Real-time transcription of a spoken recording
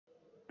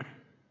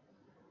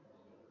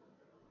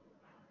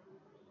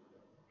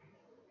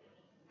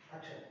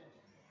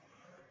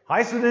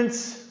Hi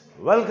students,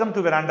 welcome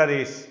to Veranda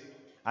Race,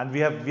 and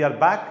we are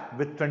back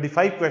with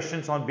 25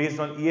 questions based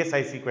on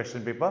ESIC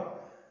question paper.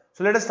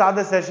 So let us start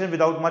the session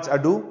without much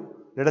ado.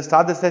 Let us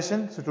start the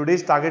session. So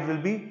today's target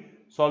will be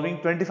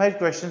solving 25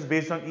 questions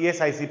based on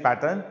ESIC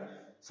pattern.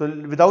 So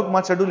without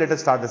much ado, let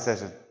us start the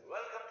session.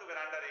 Welcome to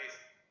Veranda Race.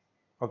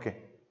 Okay.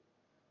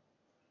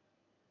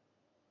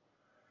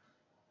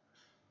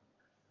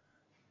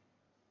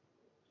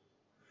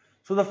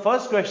 So the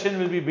first question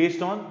will be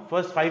based on,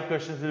 first 5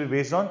 questions will be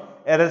based on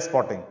error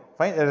spotting.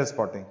 Fine, error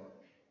spotting.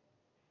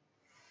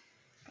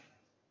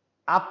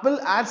 Apple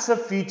adds a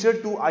feature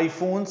to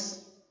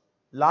iPhones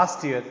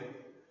last year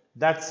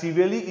that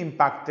severely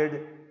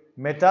impacted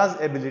Meta's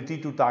ability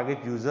to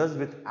target users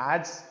with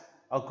ads,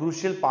 a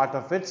crucial part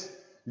of its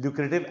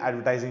lucrative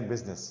advertising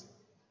business.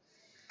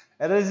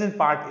 Error is in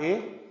part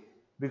A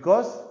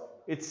because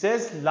it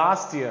says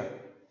last year.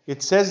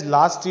 It says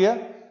last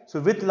year. So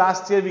with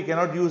last year we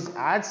cannot use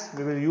ads,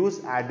 we will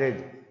use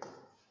added.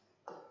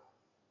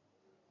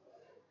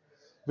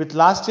 With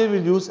last year we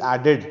will use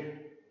added.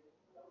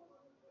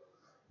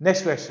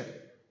 Next question.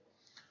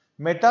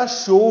 Meta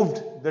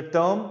shoved the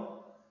term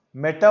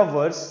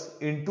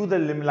metaverse into the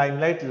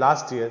limelight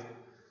last year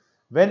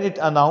when it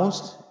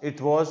announced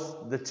it was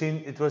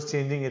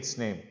changing its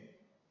name.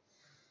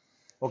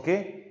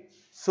 Okay,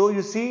 so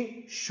you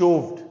see,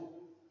 shoved.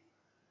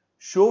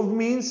 Shoved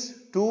means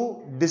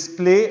to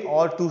display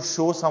or to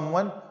show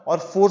someone or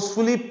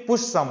forcefully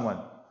push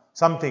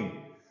something.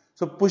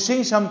 So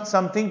pushing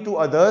something to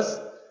others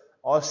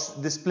or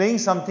displaying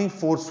something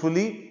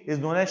forcefully is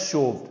known as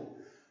shoved.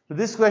 So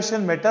this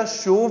question, Meta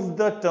shoved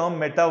the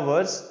term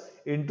metaverse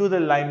into the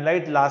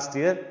limelight last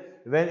year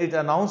when it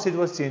announced it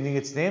was changing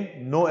its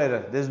name. No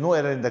error. There is no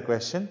error in the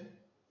question.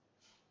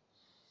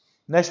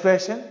 Next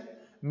question.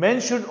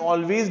 Men should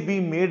always be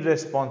made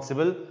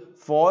responsible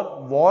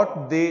for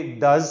what they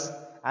does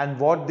and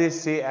what they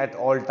say at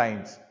all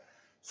times.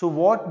 So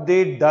what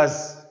they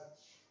does.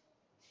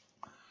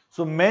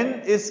 So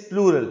men is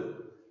plural.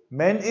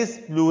 Men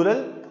is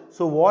plural.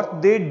 So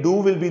what they do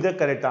will be the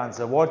correct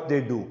answer. What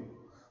they do.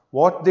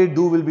 What they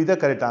do will be the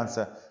correct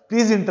answer.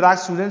 Please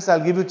interact, students.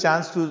 I'll give you a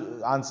chance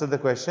to answer the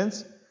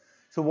questions.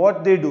 So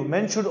what they do.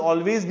 Men should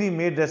always be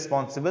made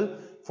responsible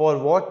for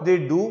what they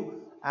do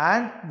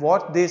and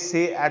what they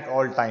say at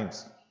all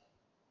times.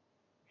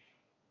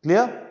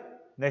 Clear?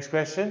 Next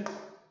question.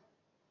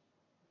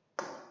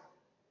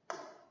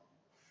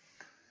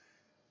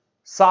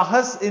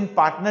 Sahas in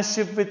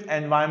partnership with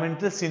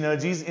Environmental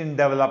Synergies in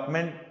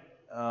Development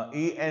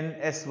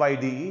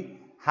ENSYDE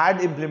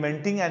had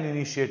implementing an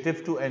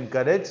initiative to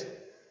encourage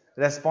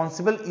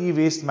responsible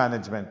e-waste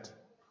management.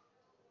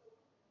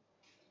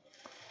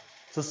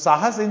 So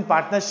Sahas in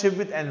partnership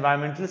with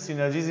Environmental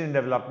Synergies in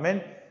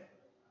Development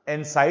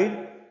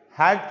ENSYDE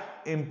had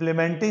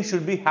implementing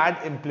should be had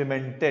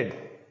implemented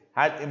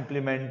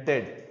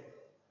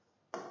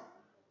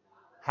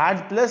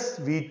had plus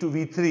V2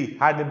 V3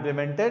 had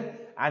implemented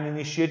an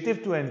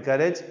initiative to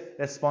encourage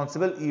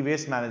responsible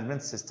e-waste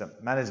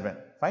management.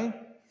 Fine.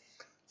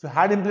 So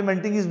had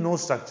implementing is no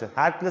structure.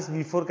 Had plus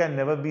V4 can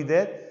never be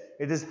there.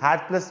 It is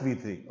had plus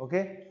V3.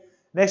 Okay.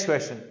 Next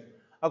question.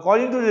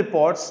 According to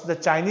reports, the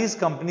Chinese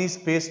company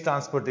Space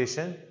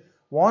Transportation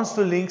wants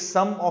to link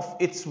some of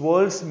its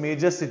world's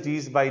major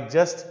cities by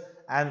just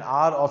an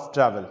hour of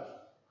travel.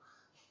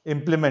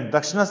 Implement.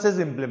 Rakshana says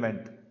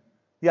implement.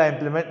 Yeah,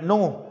 implement.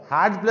 No,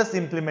 had plus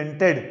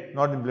implemented,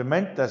 not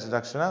implement. That's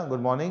Rakshana.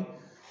 Good morning.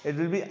 It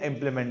will be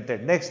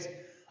implemented. Next.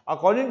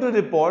 According to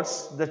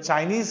reports, the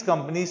Chinese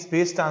company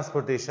Space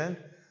Transportation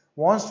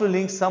wants to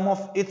link some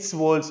of its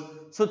worlds.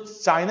 So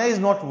China is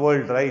not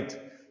world, right?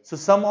 So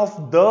some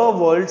of the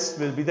worlds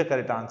will be the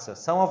correct answer.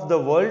 Some of the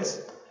world's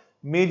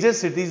major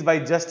cities by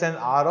just an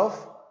hour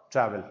of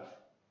travel.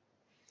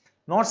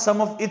 Not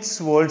some of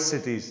its world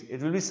cities.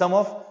 It will be some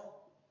of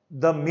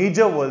the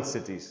major world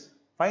cities.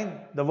 Fine.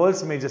 The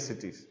world's major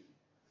cities.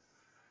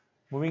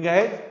 Moving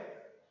ahead.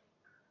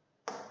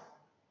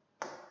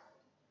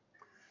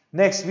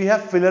 Next, we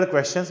have filler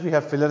questions.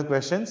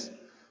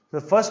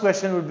 The first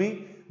question would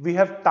be, we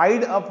have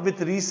tied up with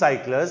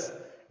recyclers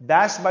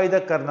dashed by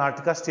the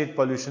Karnataka State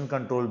Pollution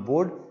Control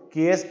Board,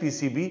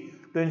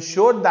 KSPCB, to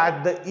ensure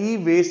that the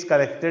e-waste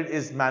collected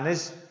is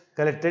managed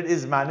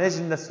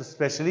in a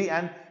socially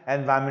and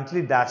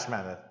environmentally dash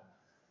manner.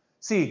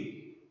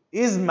 See,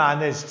 is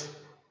managed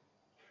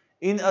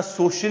in a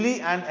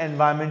socially and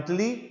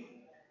environmentally,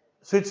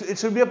 so it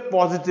should be a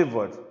positive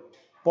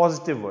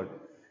word.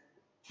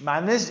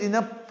 Managed in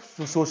a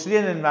socially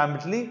and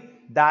environmentally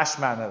dash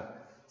manner.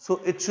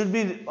 So it should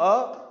be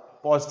a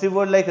positive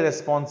word like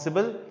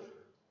responsible,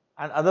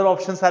 and other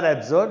options are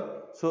absurd.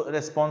 So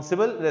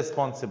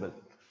responsible.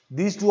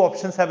 These two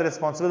options have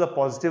responsible, a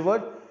positive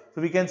word.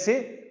 So we can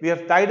say we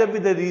have tied up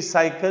with the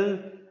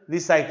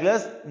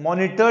recyclers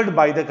monitored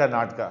by the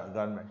Karnataka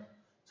government.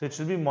 So it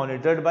should be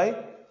monitored by,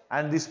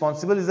 and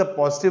responsible is a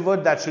positive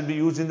word that should be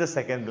used in the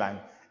second blank.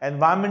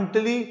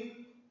 Environmentally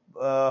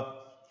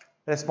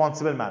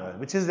responsible manner,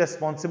 which is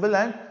responsible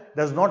and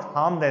does not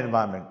harm the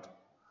environment.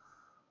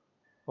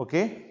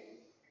 Okay.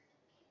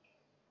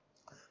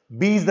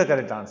 B is the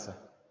correct answer.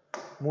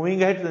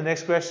 Moving ahead to the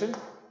next question.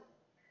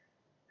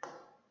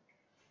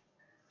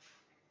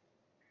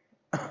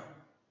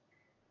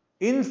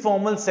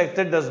 Informal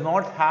sector does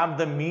not have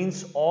the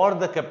means or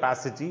the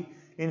capacity.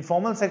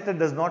 Informal sector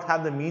does not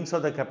have the means or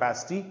the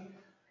capacity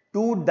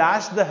to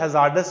dash the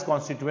hazardous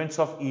constituents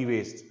of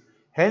e-waste.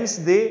 Hence,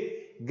 they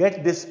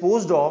get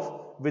disposed of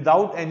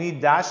without any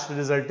dash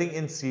resulting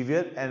in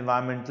severe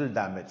environmental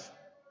damage.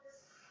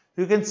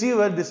 You can see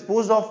where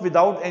disposed of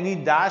without any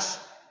dash,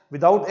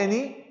 without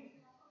any.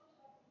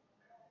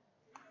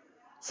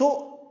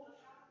 So,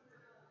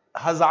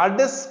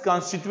 hazardous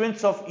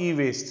constituents of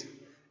e-waste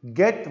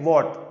get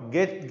what?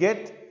 Get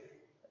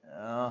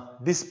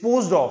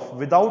disposed of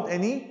without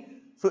any.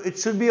 So, it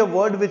should be a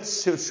word which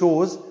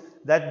shows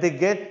that they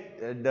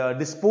get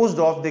disposed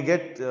of, they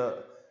get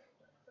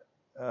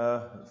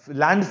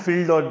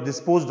landfilled or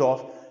disposed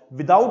of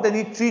without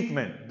any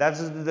treatment. That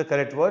is the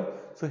correct word.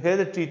 So, here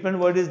the treatment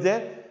word is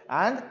there,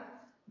 and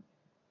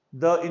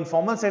the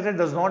informal sector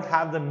does not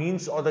have the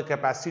means or the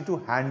capacity to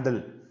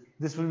handle.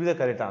 This will be the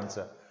correct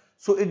answer.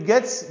 So, it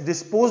gets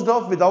disposed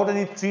of without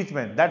any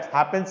treatment. That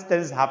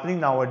is happening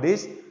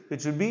nowadays.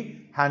 It should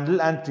be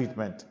handle and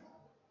treatment.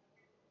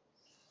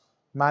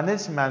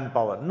 Manage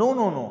manpower.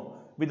 No.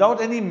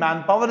 Without any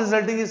manpower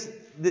resulting is,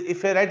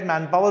 if I write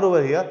manpower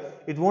over here,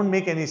 it won't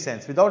make any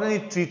sense. Without any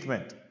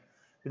treatment.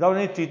 Without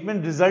any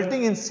treatment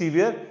resulting in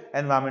severe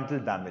environmental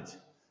damage.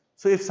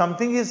 So, if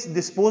something is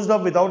disposed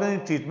of without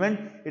any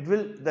treatment, it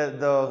will,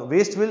 the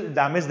waste will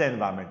damage the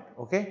environment.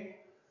 Okay.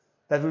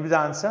 That will be the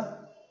answer.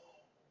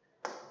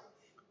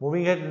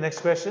 Moving ahead to the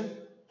next question.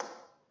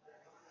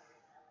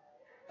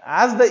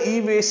 As the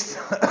e-waste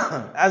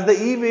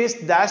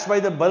dashed by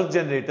the bulk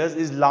generators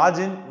is large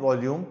in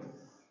volume,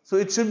 so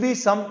it should be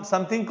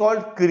something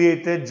called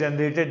created,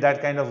 generated,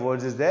 that kind of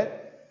words is there.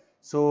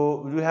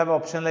 So, do you have an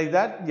option like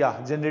that?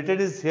 Yeah,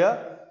 generated is here,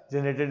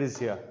 generated is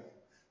here.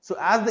 So,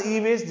 as the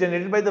e-waste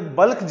generated by the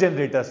bulk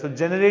generators, so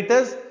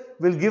generators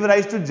will give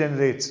rise to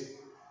generates.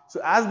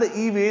 So, as the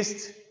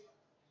e-waste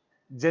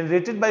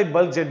generated by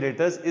bulk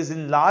generators is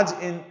large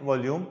in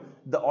volume,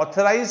 the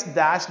authorized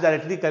dash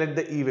directly collect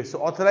the e-waste.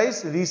 So,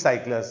 authorized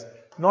recyclers,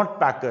 not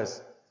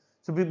packers.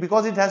 So,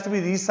 because it has to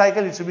be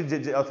recycled, it should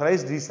be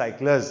authorized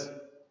recyclers.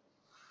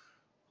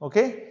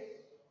 Okay.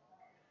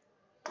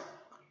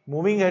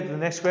 Moving ahead to the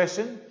next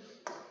question.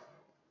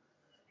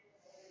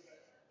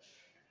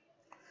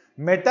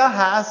 Meta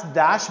has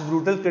dashed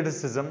brutal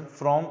criticism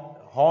from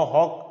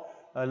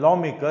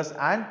lawmakers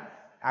and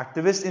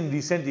activists in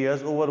recent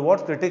years over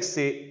what critics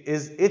say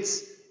is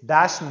its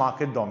dash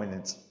market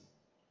dominance.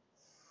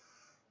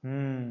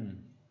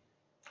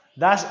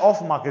 Dash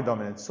of market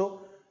dominance.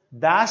 So,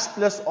 dash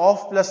plus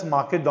of plus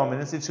market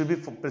dominance, it should be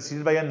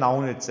preceded by a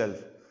noun itself.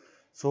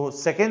 So,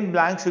 second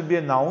blank should be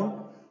a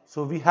noun.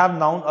 So, we have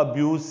noun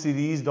abuse,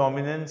 series,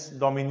 dominance,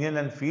 dominion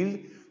and field.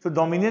 So,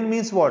 dominion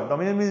means what?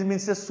 Dominion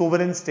means a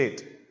sovereign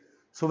state.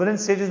 Sovereign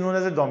state is known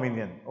as a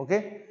dominion.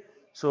 Okay.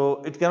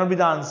 So, it cannot be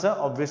the answer.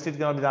 Obviously, it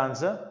cannot be the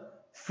answer.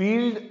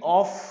 Field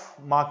of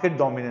market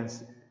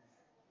dominance.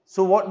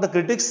 So, what the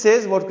critics say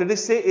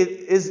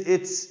is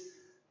it's,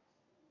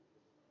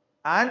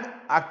 and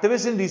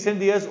activists in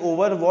recent years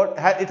over what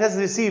it has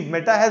received.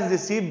 Meta has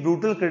received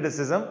brutal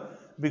criticism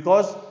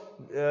because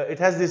it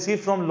has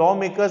received from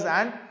lawmakers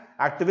and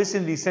activists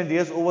in recent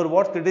years over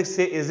what critics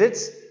say is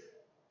its.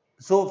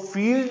 So,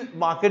 field of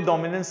market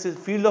dominance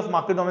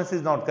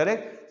is not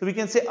correct. So, we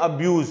can say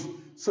abuse.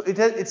 So,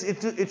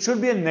 it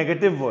should be a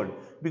negative word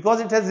because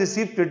it has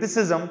received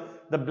criticism.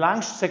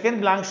 The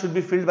second blank should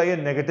be filled by a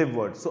negative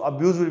word. So,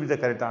 abuse will be the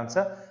correct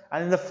answer.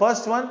 And in the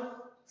first one,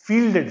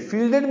 fielded.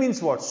 Fielded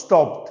means what?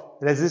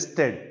 Stopped,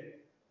 resisted.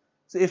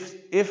 So,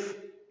 if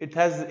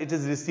it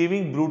is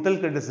receiving brutal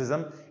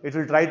criticism, it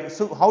will try to.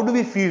 So, how do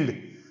we field?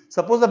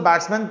 Suppose a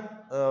batsman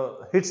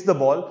hits the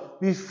ball,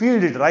 we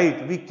field it,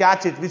 right? We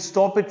catch it, we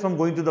stop it from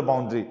going to the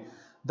boundary.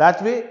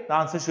 That way, the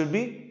answer should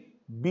be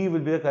B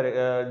will be the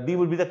correct. D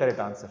will be the correct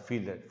answer.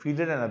 Fielded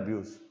and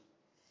abuse.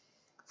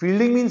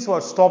 Fielding means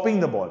what? Stopping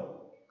the ball.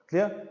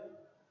 Clear?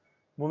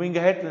 Moving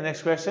ahead to the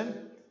next question.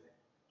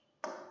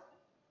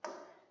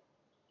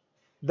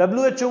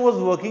 WHO was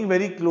working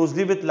very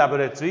closely with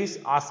laboratories,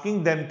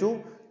 asking them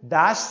to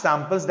dash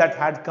samples that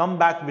had come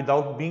back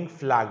without being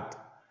flagged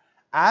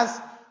as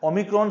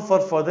Omicron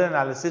for further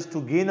analysis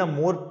to gain a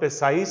more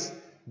precise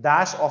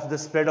dash of the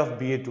spread of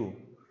BA2.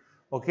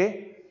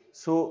 Okay.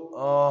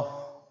 So,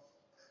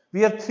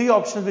 we have three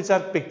options which are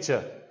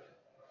picture.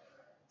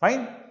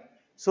 Fine.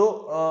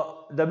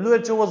 So,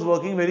 WHO was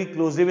working very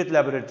closely with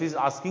laboratories,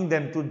 asking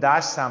them to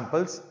dash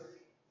samples.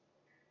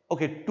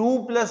 Okay,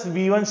 2 plus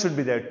V1 should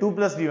be there. 2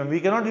 plus V1. We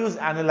cannot use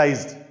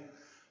analyzed.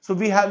 So,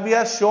 we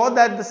are sure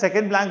that the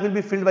second blank will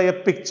be filled by a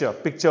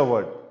picture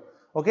word.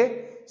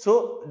 Okay.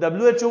 So,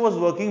 WHO was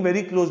working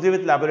very closely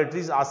with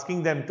laboratories,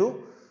 asking them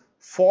to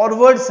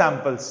forward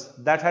samples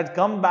that had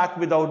come back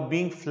without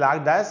being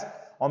flagged as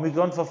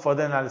Omicron for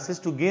further analysis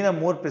to gain a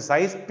more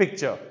precise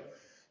picture.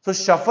 So,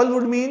 shuffle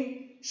would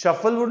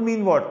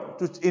mean what?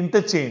 To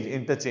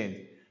interchange.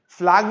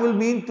 Flag will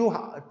mean to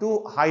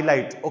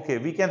highlight. Okay,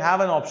 we can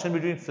have an option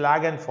between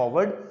flag and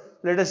forward.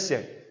 Let us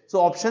check. So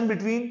option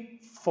between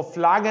for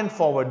flag and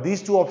forward,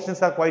 these two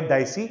options are quite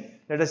dicey.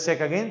 Let us check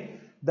again.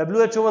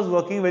 WHO was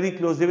working very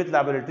closely with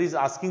laboratories,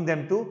 asking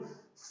them to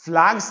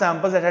flag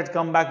samples that had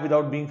come back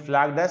without being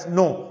flagged as.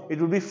 No, it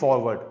would be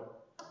forward.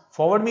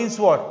 Forward means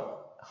what?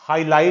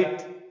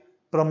 Highlight,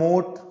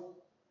 promote,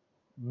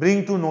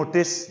 bring to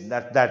notice,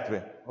 that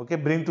way. Okay,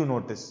 bring to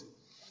notice.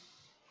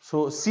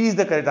 So C is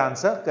the correct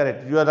answer.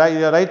 Correct. You are right.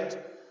 You are right.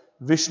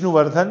 Vishnu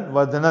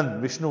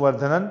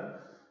Vardhanan.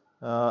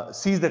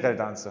 C is the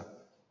correct answer.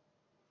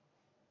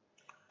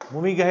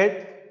 Moving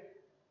ahead.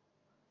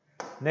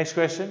 Next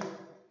question.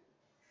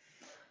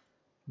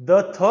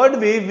 The third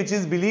wave, which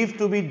is believed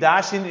to be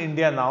dash in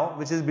India now,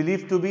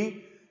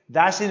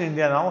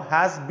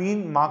 has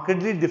been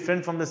markedly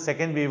different from the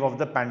second wave of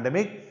the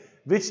pandemic,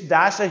 which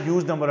dashed a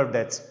huge number of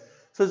deaths.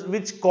 So,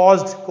 which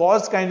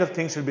caused kind of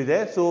thing should be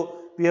there. So,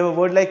 we have a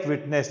word like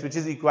witnessed, which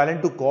is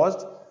equivalent to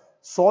caused.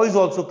 Saw is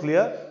also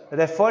clear.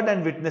 Referred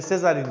and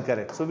witnesses are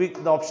incorrect. So,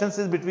 the options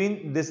is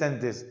between this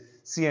and this,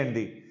 C and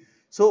D.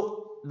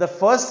 So, the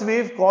first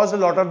wave caused a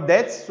lot of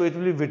deaths, so it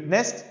will be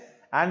witnessed,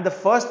 and the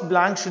first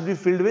blank should be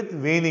filled with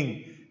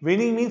waning.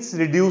 Waning means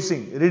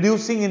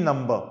reducing in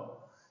number.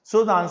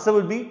 So, the answer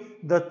will be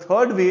the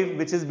third wave,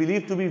 which is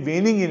believed to be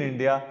waning in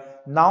India,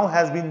 now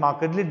has been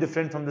markedly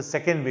different from the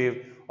second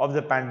wave of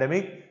the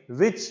pandemic,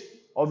 which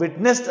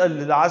witnessed a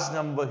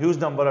huge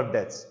number of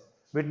deaths.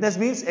 Witness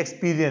means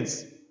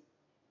experience.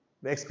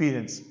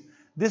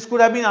 This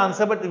could have been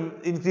answered, but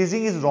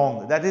increasing is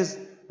wrong. That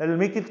will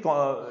make it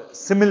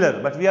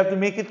similar, but we have to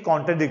make it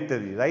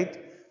contradictory, right?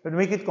 But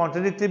make it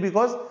contradictory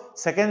because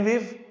second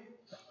wave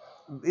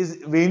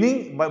is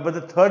waning, but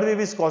the third wave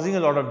is causing a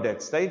lot of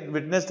deaths, right?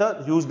 Witnessed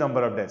a huge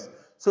number of deaths.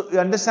 So you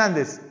understand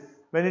this.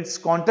 When it's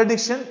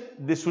contradiction,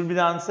 this would be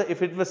the answer.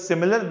 If it was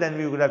similar, then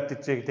we would have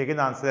taken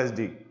the answer as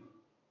D.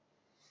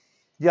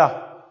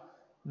 Yeah,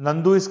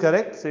 Nandu is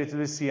correct, so it will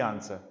be C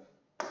answer.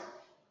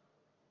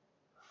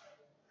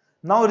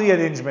 Now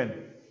rearrangement.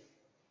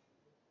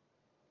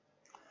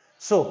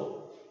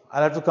 So,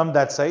 I'll have to come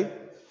that side.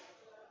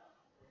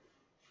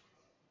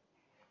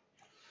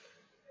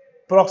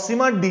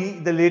 Proxima D,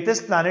 the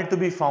latest planet to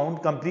be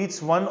found,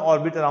 completes one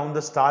orbit around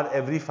the star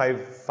every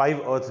 5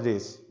 Earth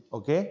days.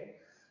 Okay,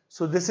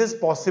 so this is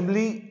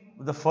possibly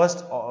the first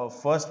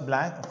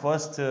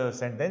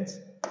sentence.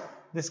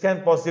 This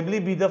can possibly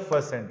be the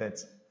first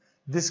sentence.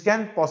 This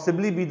can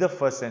possibly be the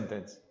first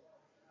sentence.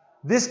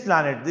 This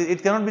planet,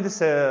 it cannot be the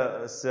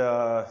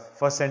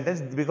first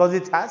sentence because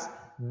it has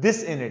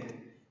this in it.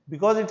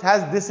 Because it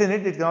has this in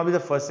it, it cannot be the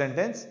first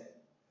sentence.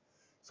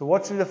 So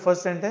what should be the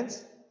first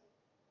sentence?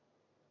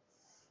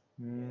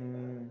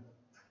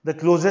 The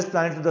closest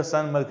planet to the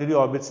Sun, Mercury,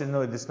 orbits in.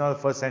 No, this is not the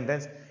first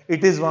sentence.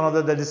 It is one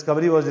of the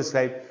discovery was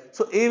described.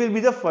 So A will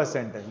be the first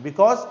sentence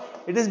because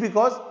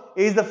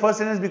A is the first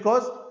sentence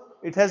because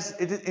it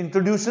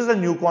introduces a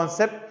new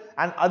concept,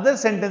 and other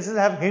sentences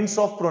have hints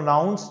of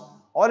pronouns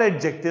or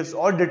adjectives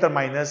or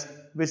determiners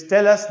which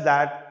tell us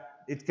that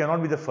it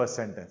cannot be the first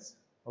sentence.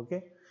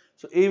 Okay,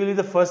 so A will be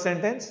the first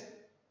sentence.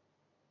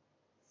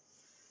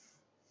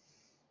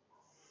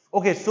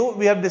 Okay, so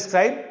we have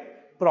described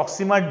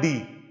Proxima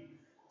D.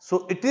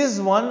 So it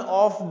is one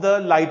of the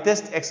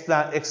lightest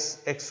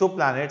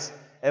exoplanets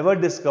ever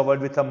discovered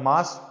with a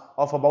mass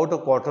of about a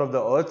quarter of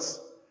the Earth's.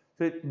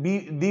 So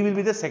D will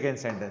be the second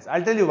sentence.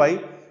 I'll tell you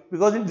why.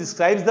 Because it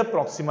describes the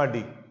Proxima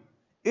D.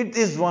 It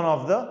is one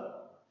of the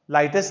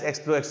lightest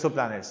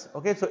exoplanets.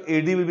 Okay, so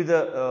AD will be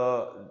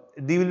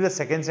D will be the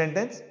second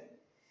sentence.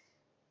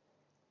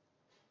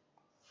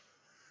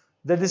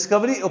 The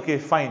discovery, okay,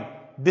 fine.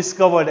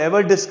 Discovered,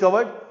 ever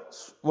discovered.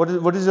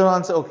 What is your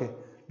answer? Okay,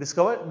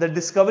 discovered. The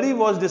discovery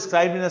was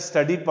described in a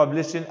study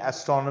published in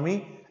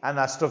Astronomy and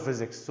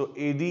Astrophysics. So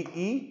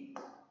ADE.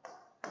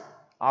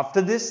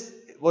 After this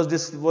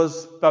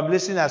was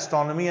published in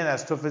Astronomy and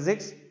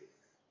Astrophysics.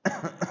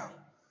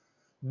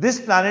 This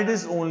planet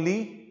is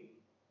only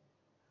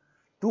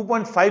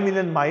 2.5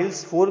 million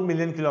miles, 4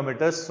 million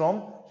kilometers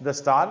from the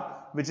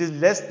star, which is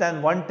less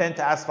than 1/10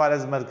 as far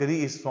as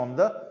Mercury is from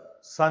the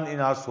Sun in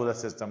our solar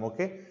system.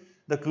 Okay,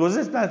 the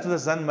closest planet to the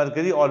Sun,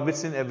 Mercury,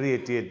 orbits in every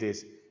 88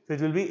 days. So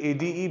it will be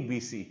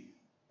ADE-BC.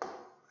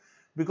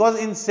 Because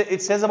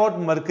it says about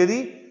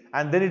Mercury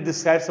and then it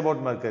describes about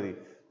Mercury.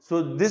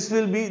 So this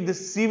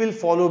C will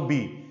follow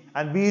B,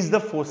 and B is the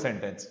fourth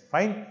sentence.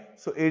 Fine.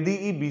 So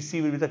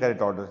ADE-BC will be the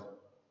correct order.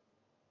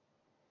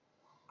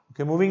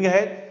 Okay, moving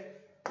ahead.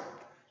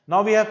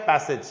 Now we have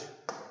passage.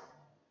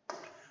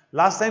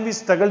 Last time we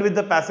struggled with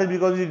the passage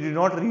because we did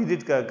not read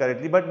it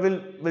correctly, but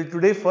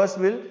today first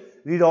we'll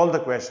read all the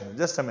questions.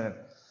 Just a minute.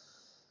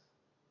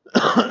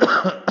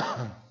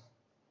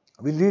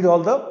 We'll read all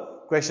the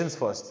questions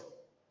first.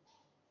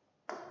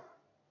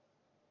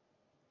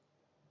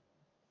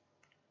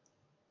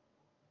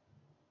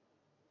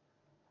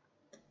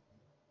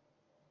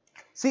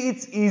 See,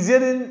 it's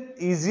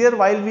easier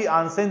while we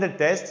answer in the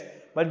test,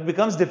 but it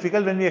becomes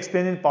difficult when we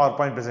explain in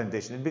PowerPoint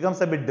presentation. It becomes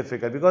a bit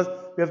difficult because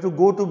we have to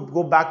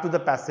go back to the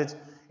passage.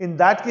 In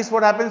that case,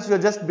 what happens? You are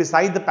just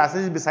beside the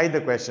passage, beside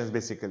the questions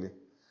basically.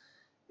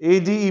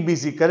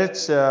 ADEBC, correct.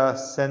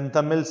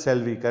 Senthamil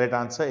Selvi, correct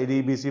answer.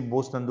 ADEBC,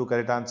 Bose Nandu,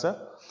 correct answer.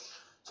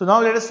 So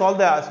now let us solve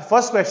the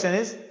first question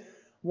is,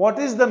 what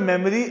is the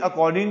memory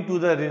according to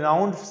the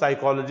renowned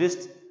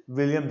psychologist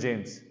William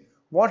James?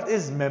 What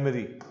is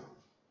memory?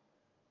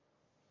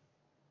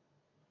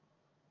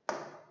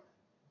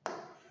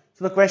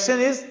 So the question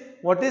is,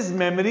 what is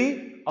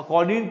memory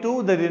according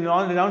to the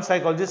renowned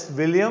psychologist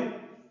William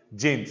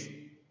James?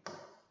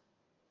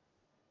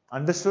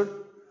 Understood?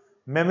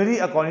 Memory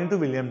according to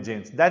William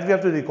James. That we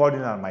have to record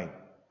in our mind.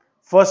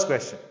 First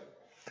question.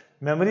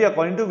 Memory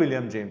according to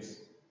William James.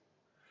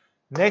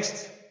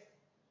 Next.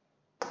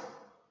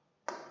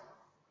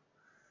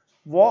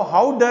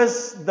 How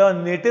does the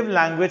native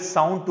language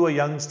sound to a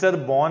youngster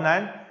born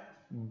and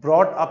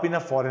brought up in a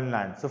foreign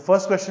land? So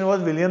first question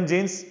was William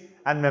James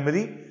and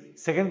memory.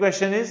 Second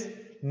question is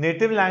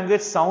native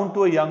language sound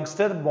to a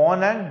youngster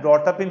born and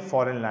brought up in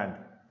foreign land.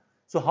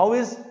 So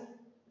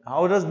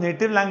how does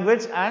native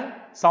language and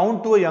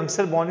sound to a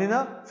youngster born in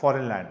a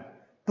foreign land?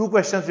 Two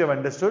questions we have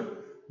understood.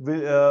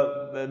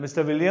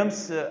 Mr.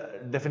 Williams'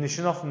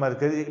 definition of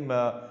mercury,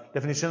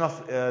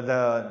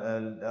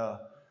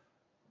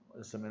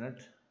 just a minute.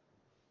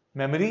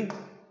 Memory.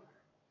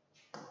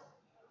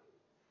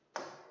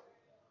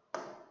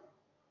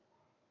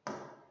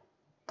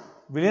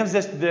 Williams'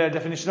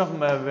 definition of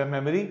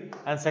memory,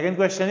 and second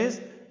question is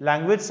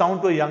language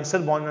sound to a youngster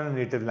born in a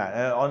native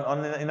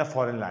land, in a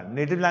foreign land.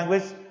 Native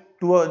language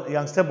to a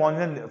youngster born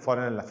in a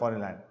foreign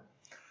land.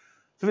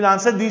 So we'll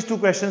answer these two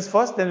questions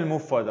first, then we'll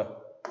move further.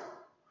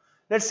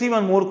 Let's see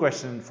one more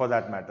question for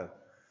that matter.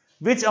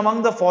 Which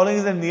among the following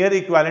is the near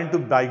equivalent to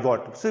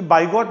bigot? So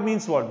bigot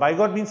means what?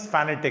 Bigot means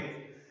fanatic.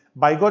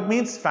 Bigot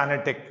means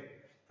fanatic.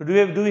 So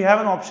do we have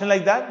an option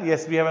like that?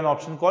 Yes, we have an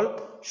option called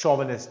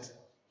chauvinist.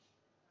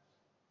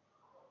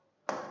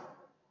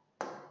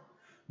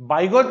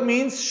 Bigot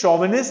means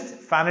chauvinist,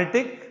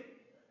 fanatic,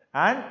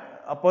 and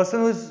a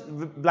person who is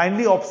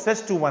blindly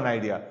obsessed to one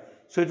idea.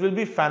 So it will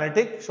be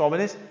fanatic,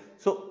 chauvinist.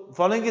 So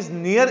following is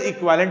near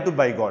equivalent to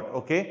bigot.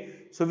 Okay.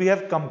 So we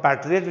have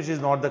compatriot, which is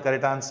not the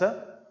correct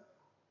answer.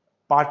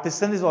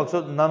 Partisan is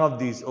also none of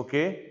these.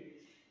 Okay.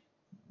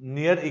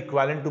 Near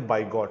equivalent to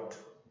bigot.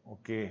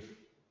 Okay.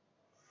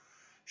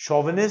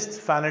 Chauvinist,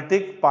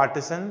 fanatic,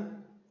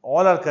 partisan,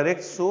 all are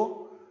correct.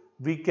 So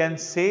we can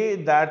say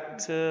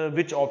that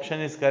which option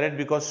is correct,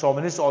 because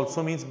chauvinist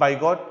also means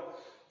bigot,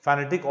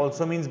 fanatic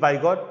also means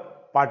bigot,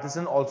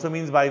 partisan also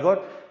means bigot.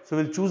 So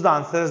we'll choose the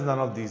answer as none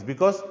of these,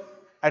 because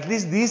at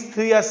least these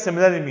three are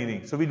similar in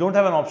meaning. So we don't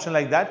have an option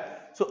like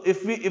that. So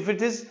if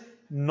it is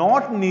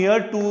not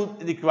near to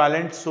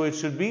equivalent, so it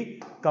should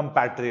be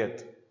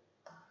compatriot.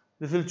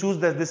 This will choose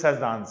this as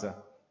the answer.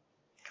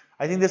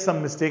 I think there's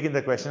some mistake in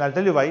the question. I'll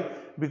tell you why.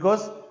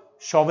 Because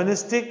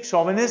chauvinist,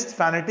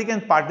 fanatic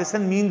and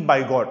partisan mean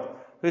bigot.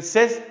 So it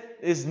says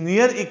is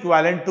near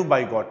equivalent to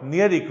bigot.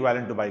 Near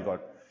equivalent to bigot.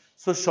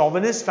 So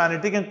chauvinist,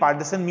 fanatic and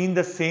partisan mean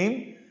the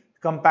same.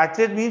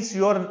 Compatriot means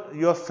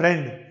your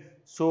friend.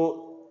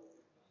 So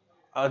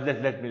let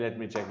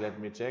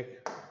me check.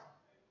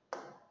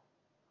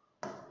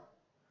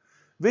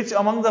 Which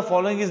among the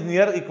following is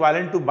near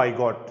equivalent to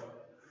bigot?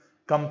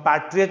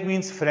 Compatriot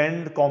means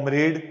friend,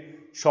 comrade.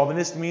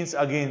 Chauvinist means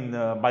again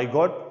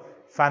bigot.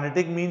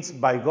 Fanatic means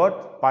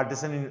bigot.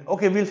 Partisan.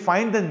 Okay, we'll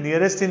find the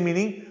nearest in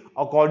meaning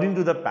according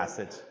to the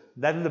passage.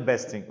 That is the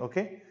best thing.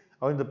 Okay,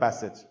 according to the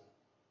passage.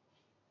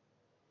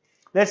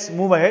 Let's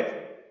move ahead.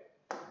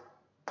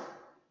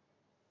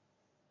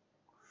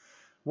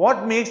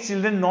 What makes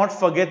children not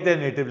forget their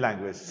native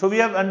language? So we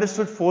have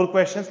understood 4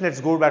 questions. Let's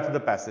go back to the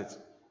passage.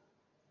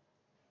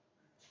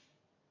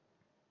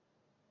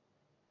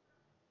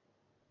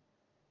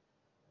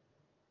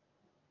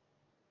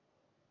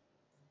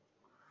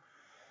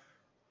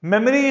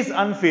 Memory is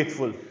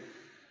unfaithful.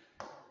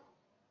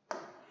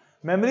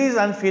 Memory is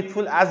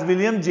unfaithful as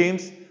William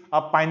James,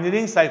 a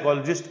pioneering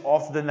psychologist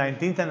of the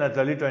 19th and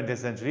early 20th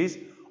centuries,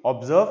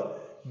 observed,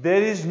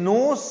 there is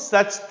no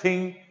such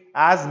thing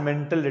as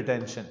mental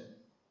retention.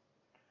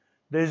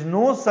 There is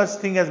no such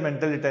thing as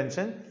mental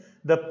retention.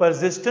 The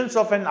persistence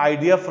of an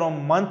idea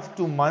from month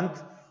to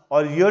month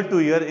or year to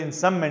year in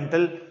some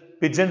mental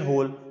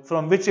pigeonhole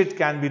from which it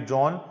can be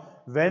drawn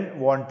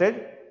when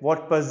wanted.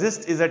 What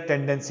persists is a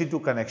tendency to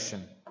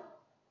connection.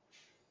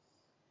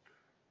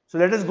 So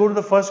let us go to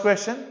the first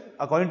question.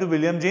 According to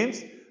William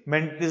James,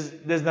 there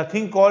is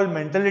nothing called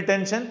mental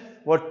retention.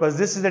 What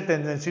persists is a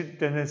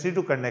tendency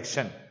to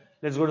connection.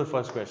 Let's go to the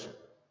first question.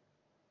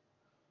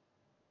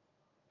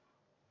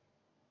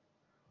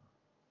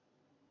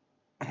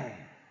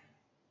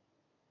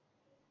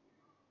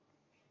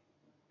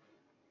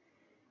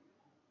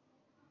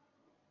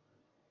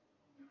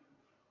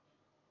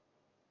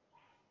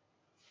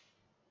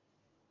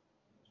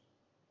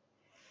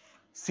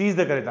 C is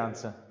the correct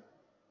answer.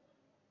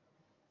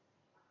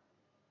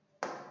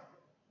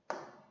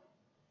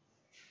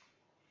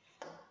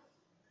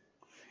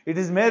 It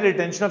is mere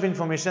retention of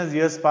information as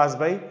years pass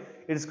by.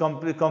 It is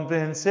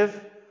comprehensive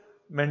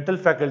mental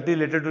faculty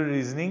related to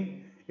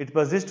reasoning. It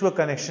persists to a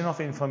connection of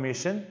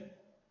information.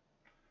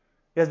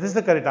 Yes, this is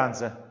the correct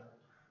answer.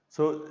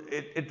 So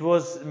it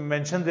was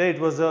mentioned there,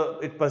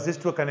 it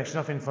persists to a connection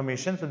of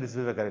information. So this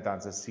is the correct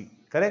answer, C.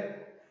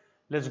 Correct?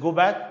 Let's go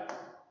back.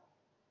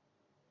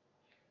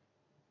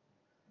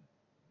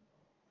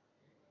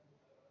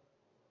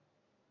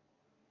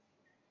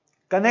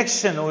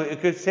 Connection, or you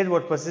could say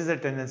what persists a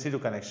tendency to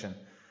connection.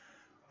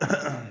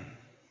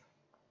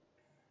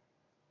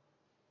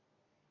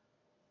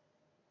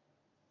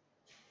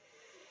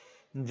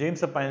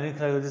 James, a pioneering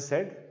psychologist,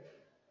 said,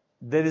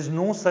 there is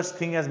no such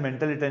thing as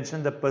mental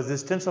retention, the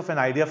persistence of an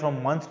idea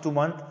from month to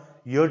month,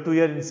 year to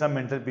year in some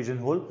mental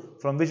pigeonhole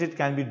from which it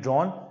can be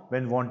drawn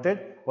when wanted.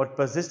 What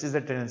persists is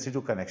a tendency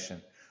to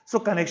connection. So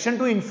connection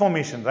to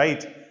information,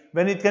 right?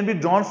 When it can be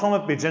drawn from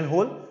a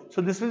pigeonhole.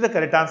 So this will be the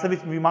correct answer,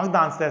 which we mark the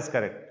answer as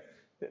correct.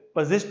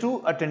 Persists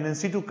to a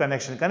tendency to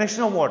connection.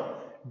 Connection of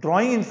what?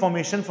 Drawing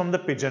information from the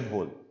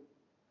pigeonhole.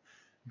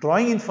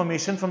 Drawing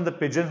information from the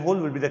pigeonhole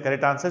will be the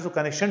correct answer. So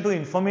connection to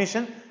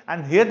information,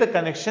 and here the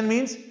connection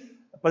means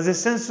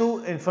persistence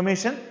to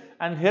information,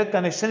 and here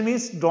connection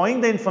means drawing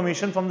the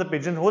information from the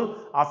pigeonhole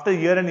after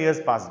year and years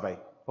pass by.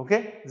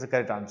 Okay, is the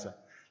correct answer.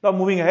 Now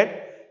moving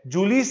ahead,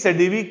 Julie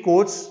Sedivi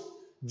quotes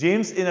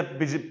James in a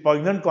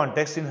poignant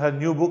context in her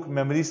new book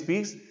Memory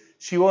Speaks.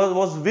 She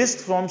was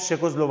whisked from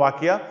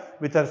Czechoslovakia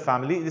with her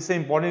family. This is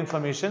important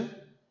information.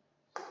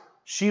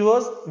 She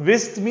was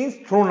whisked means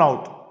thrown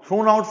out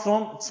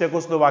from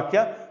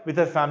Czechoslovakia with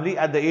her family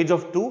at the age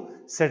of 2,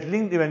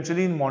 settling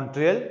eventually in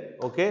Montreal.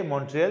 Okay,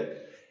 Montreal.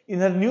 In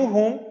her new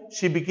home,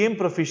 she became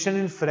proficient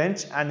in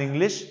French and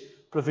English,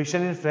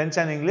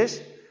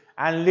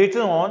 and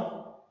later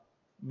on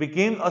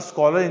became a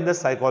scholar in the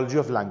psychology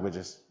of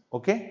languages.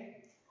 Okay.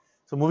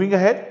 So moving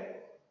ahead,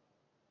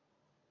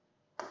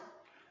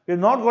 we have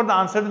not got the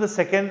answer to the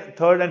second,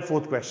 third and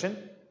fourth question.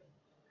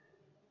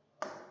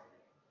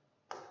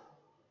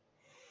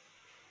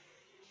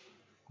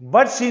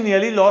 But she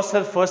nearly lost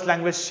her first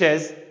language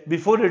Chez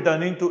before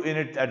returning to in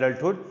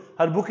adulthood.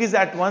 Her book is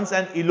at once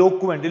an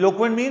eloquent.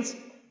 Eloquent means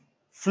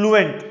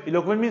fluent.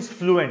 Eloquent means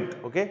fluent.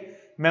 Okay.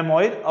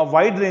 Memoir, a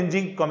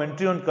wide-ranging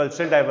commentary on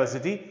cultural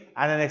diversity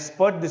and an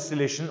expert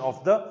distillation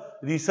of the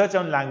research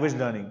on language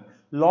learning,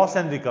 loss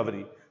and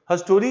recovery. Her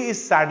story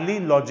is sadly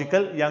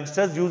logical.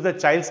 Youngsters use the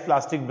child's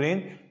plastic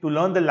brain to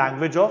learn the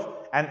language of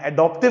an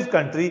adoptive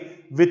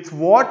country with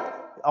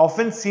what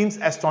often seems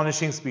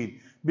astonishing speed.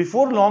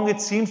 Before long,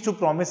 it seems to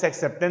promise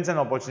acceptance and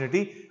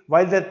opportunity,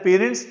 while their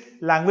parents'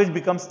 language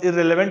becomes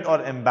irrelevant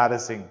or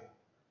embarrassing.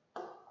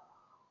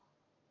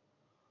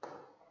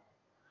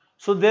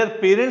 So their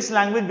parents'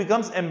 language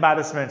becomes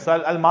embarrassment. So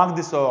I'll mark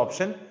this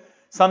option.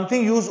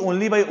 Something used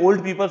only by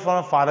old people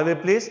from a faraway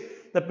place.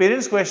 The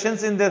parents'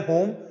 questions in their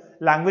home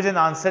language and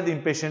answered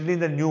impatiently in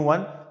the new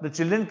one. The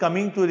children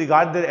coming to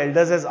regard their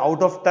elders as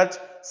out of touch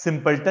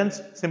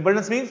simpletons.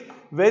 Simpletons means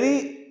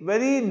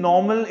very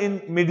normal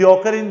in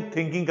mediocre in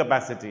thinking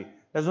capacity.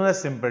 That's known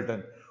as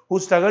simpleton, who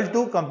struggle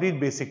to complete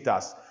basic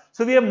tasks.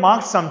 So we have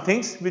marked some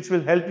things which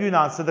will help you in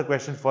answer the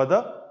question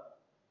further.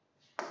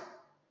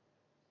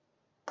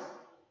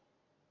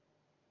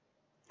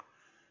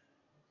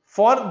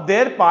 For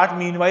their part,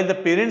 meanwhile, the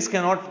parents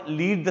cannot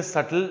lead the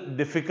subtle,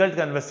 difficult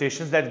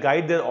conversations that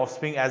guide their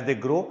offspring as they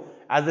grow.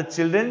 As the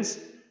children's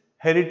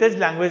heritage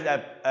language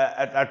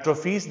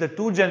atrophies, the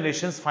two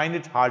generations find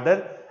it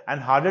harder and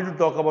harder to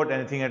talk about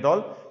anything at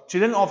all.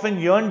 Children often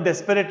yearn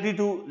desperately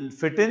to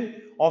fit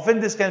in. Often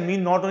this can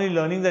mean not only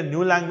learning the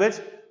new language,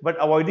 but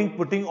avoiding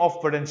putting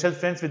off potential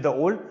friends with the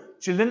old.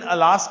 Children,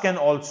 alas, can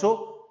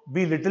also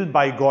be little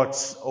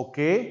bigots.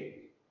 Okay.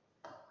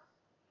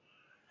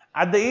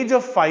 At the age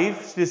of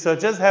 5,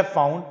 researchers have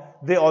found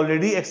they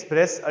already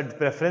express a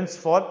preference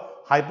for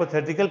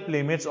hypothetical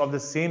playmates of the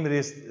same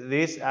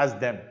race as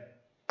them.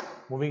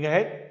 Moving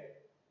ahead.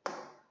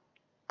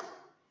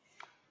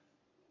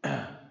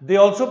 They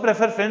also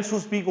prefer friends who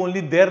speak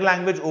only their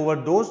language over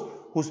those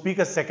who speak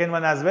a second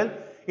one as well.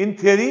 In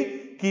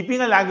theory,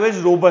 keeping a language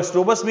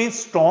robust means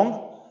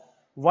strong,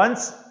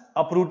 once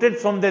uprooted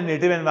from their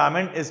native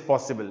environment is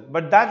possible.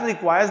 But that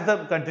requires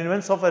the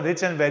continuance of a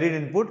rich and varied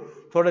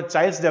input for a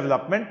child's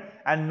development,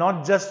 and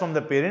not just from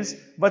the parents,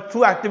 but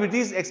through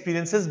activities,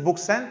 experiences,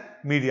 books and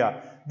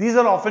media. These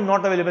are often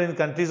not available in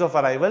countries of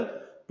arrival.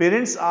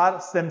 Parents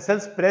are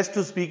themselves pressed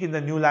to speak in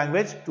the new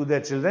language to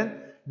their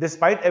children,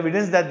 despite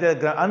evidence that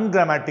they are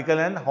ungrammatical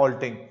and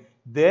halting.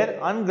 Their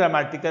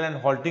ungrammatical and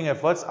halting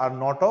efforts are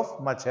not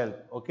of much help.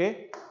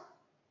 Okay.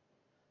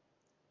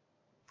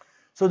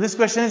 So this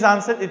question is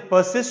answered. It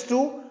persists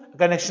to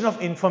connection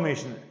of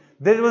information.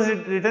 There was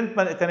written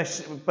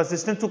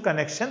persistence to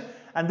connection,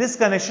 and this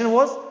connection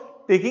was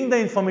taking the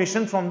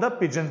information from the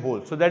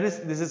pigeonhole. So this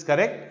is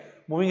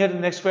correct. Moving ahead to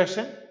the next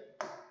question.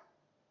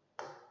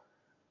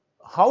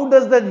 How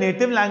does the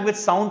native language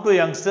sound to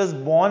youngsters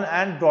born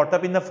and brought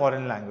up in the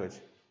foreign language?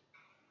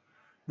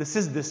 This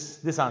is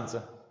this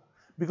answer.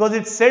 Because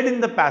it's said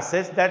in the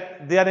passage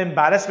that they are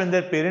embarrassed when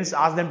their parents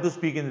ask them to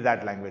speak in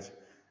that language.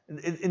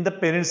 In the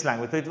parents'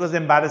 language. So it was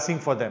embarrassing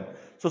for them.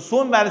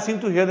 So embarrassing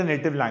to hear the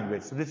native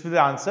language. So this is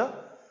the answer.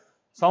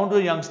 Sound to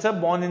a youngster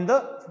born in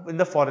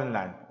the foreign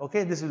land.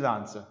 Okay, this is the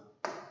answer.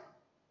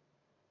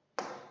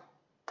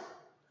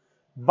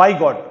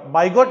 Bigot.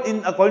 Bigot,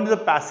 according to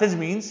the passage,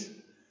 means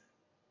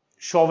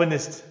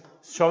chauvinist.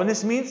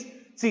 Chauvinist means,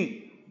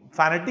 see,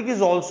 fanatic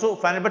is also,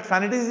 but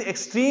fanatic is the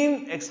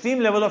extreme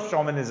level of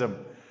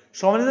chauvinism.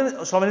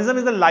 Chauvinism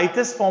is the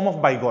lightest form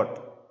of bigot.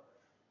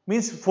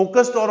 Means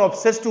focused or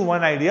obsessed to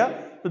one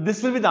idea. So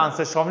this will be the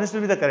answer. Chauvinist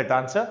will be the correct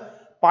answer.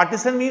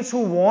 Partisan means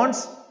who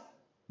wants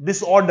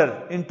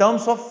disorder in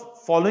terms of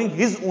following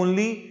his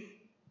only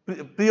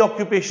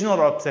preoccupation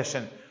or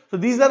obsession. So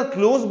these are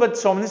close, but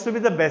chauvinist will be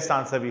the best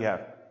answer we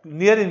have.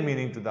 Near in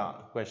meaning to the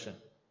question.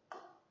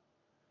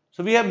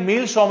 So we have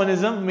male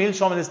chauvinism, male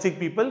chauvinistic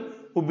people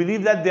who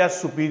believe that they are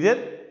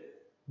superior.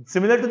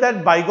 Similar to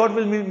that, bigot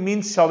will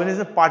mean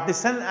chauvinism.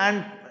 Partisan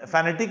and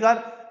fanatic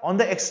are on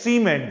the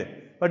extreme end.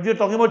 But we are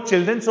talking about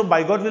children, so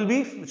bigot will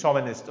be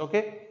chauvinist.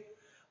 Okay.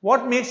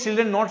 What makes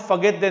children not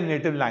forget their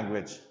native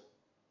language?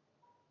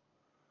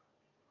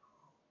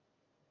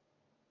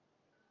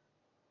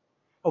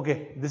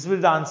 Okay, this will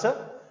be the answer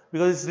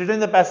because it's written in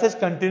the passage,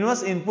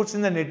 continuous inputs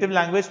in the native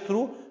language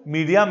through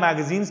media,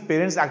 magazines,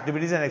 parents,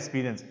 activities and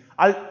experience.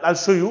 I'll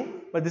show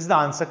you, but this is the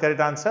answer, correct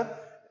answer.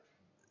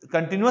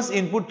 Continuous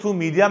input through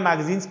media,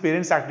 magazines,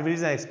 parents,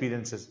 activities and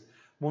experiences.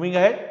 Moving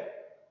ahead.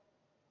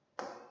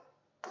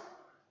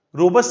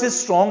 Robust is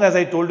strong, as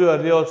I told you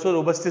earlier also,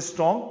 robust is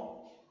strong.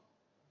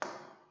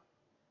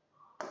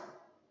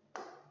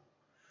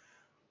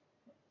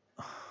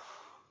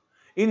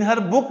 In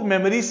her book,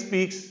 Memory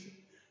Speaks,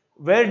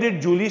 where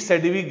did Julie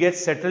Sedivy get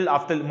settled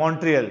after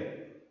Montreal?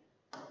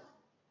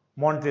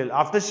 Montreal.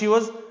 After she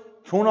was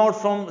thrown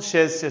out from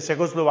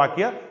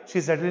Czechoslovakia, she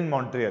settled in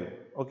Montreal.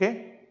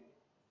 Okay.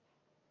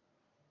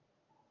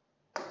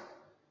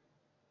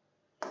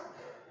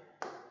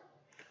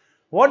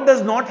 What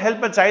does not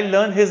help a child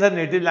learn his or her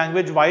native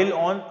language while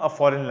on a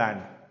foreign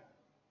land?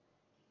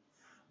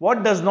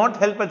 What does not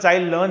help a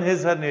child learn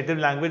his or her native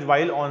language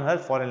while on her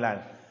foreign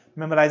land?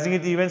 Memorizing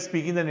it even,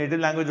 speaking the native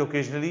language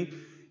occasionally,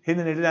 hearing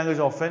the native language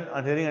often,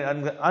 and hearing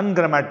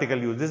ungrammatical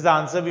use. This is the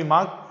answer we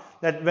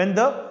marked, that when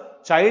the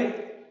child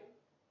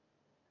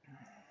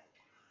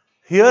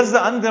hears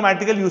the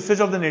ungrammatical usage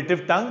of the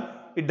native tongue,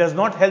 it does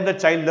not help the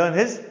child learn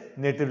his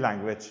native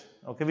language.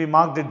 Okay, we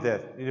marked it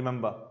there, you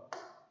remember.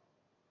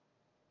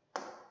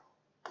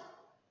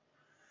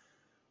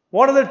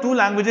 What are the two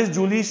languages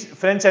Julie's?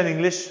 French and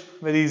English?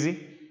 Very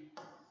easy.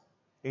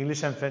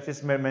 English and French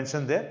is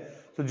mentioned there.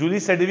 So Julie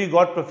Sedivy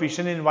got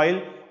proficient in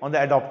while on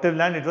the adoptive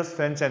land, it was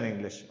French and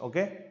English.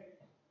 Okay.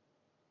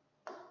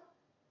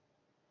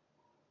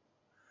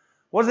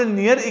 What is the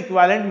near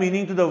equivalent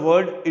meaning to the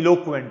word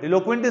eloquent?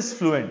 Eloquent is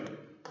fluent.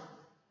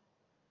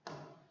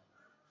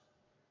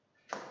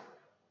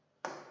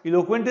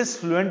 Eloquent is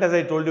fluent, as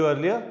I told you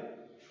earlier.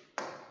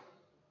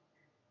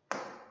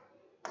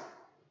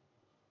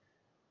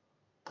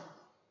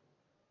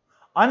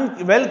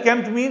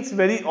 Well-kept means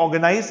very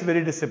organized,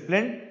 very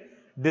disciplined.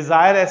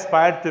 Desire,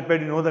 aspired,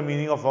 prepared, you know the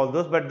meaning of all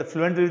those, but the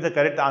fluent will be the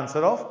correct answer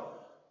of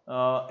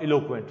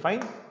eloquent.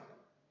 Fine.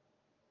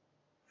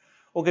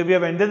 Okay, we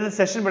have ended the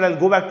session, but I'll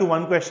go back to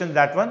one question,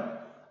 that one.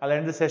 I'll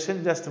end the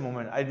session just a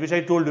moment, which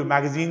I told you,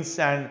 magazines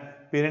and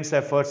parents'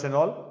 efforts and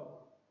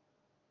all.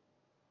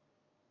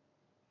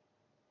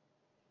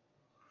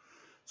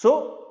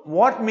 So,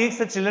 what makes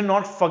the children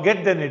not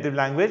forget their native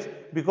language?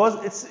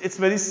 Because it's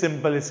very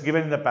simple, it's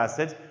given in the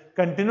passage.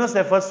 Continuous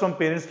efforts from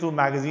parents through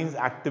magazines,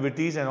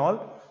 activities and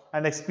all,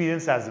 and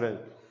experience as well.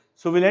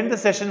 So, we'll end the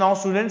session now,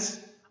 students.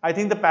 I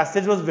think the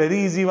passage was very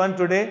easy one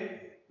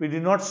today. We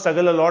did not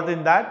struggle a lot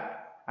in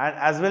that, and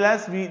as well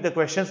as the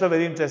questions were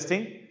very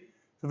interesting.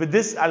 So, with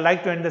this, I'd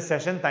like to end the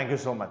session. Thank you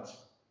so much.